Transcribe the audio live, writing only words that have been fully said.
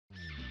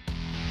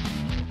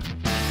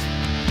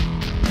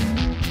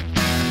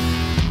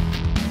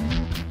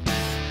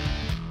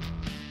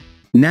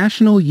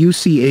National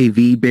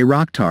UCAV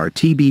Bayraktar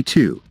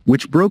TB2,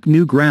 which broke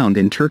new ground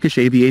in Turkish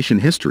aviation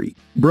history,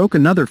 broke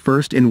another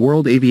first in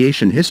world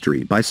aviation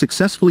history by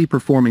successfully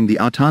performing the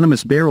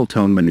autonomous barrel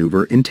tone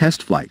maneuver in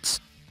test flights.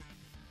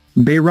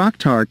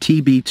 Bayraktar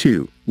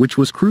TB2, which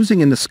was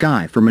cruising in the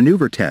sky for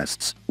maneuver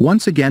tests,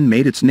 once again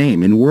made its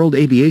name in world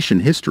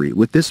aviation history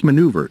with this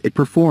maneuver it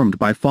performed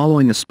by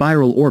following a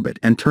spiral orbit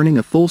and turning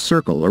a full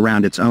circle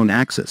around its own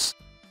axis.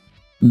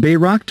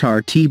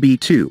 Bayraktar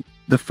TB2,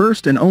 the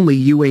first and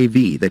only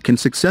UAV that can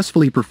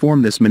successfully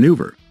perform this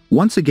maneuver,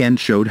 once again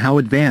showed how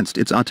advanced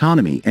its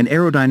autonomy and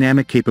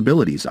aerodynamic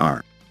capabilities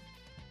are.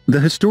 The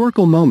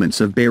historical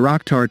moments of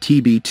Bayraktar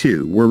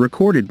TB2 were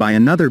recorded by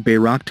another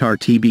Bayraktar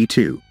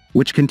TB2,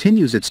 which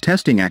continues its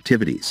testing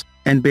activities,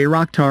 and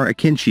Bayraktar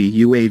AKINCI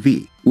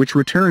UAV, which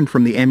returned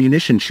from the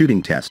ammunition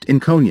shooting test in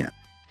Konya.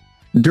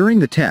 During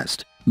the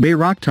test,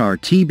 Bayraktar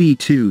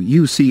TB2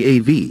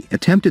 UCAV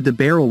attempted the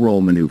barrel roll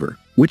maneuver,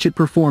 which it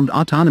performed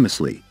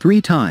autonomously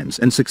 3 times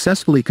and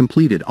successfully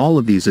completed all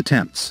of these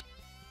attempts.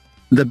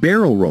 The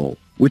barrel roll,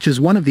 which is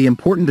one of the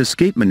important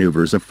escape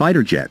maneuvers of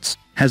fighter jets,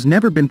 has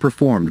never been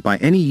performed by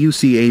any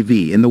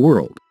UCAV in the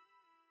world.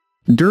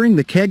 During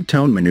the keg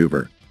tone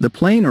maneuver, the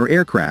plane or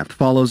aircraft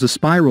follows a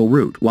spiral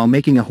route while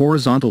making a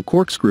horizontal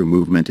corkscrew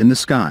movement in the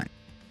sky.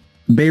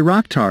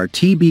 Bayraktar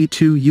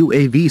TB2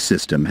 UAV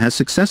system has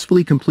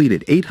successfully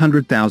completed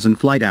 800,000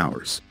 flight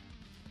hours.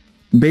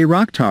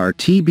 Bayraktar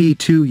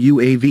TB2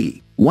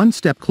 UAV, one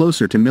step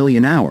closer to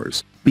million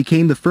hours,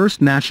 became the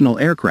first national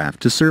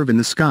aircraft to serve in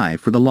the sky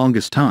for the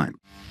longest time.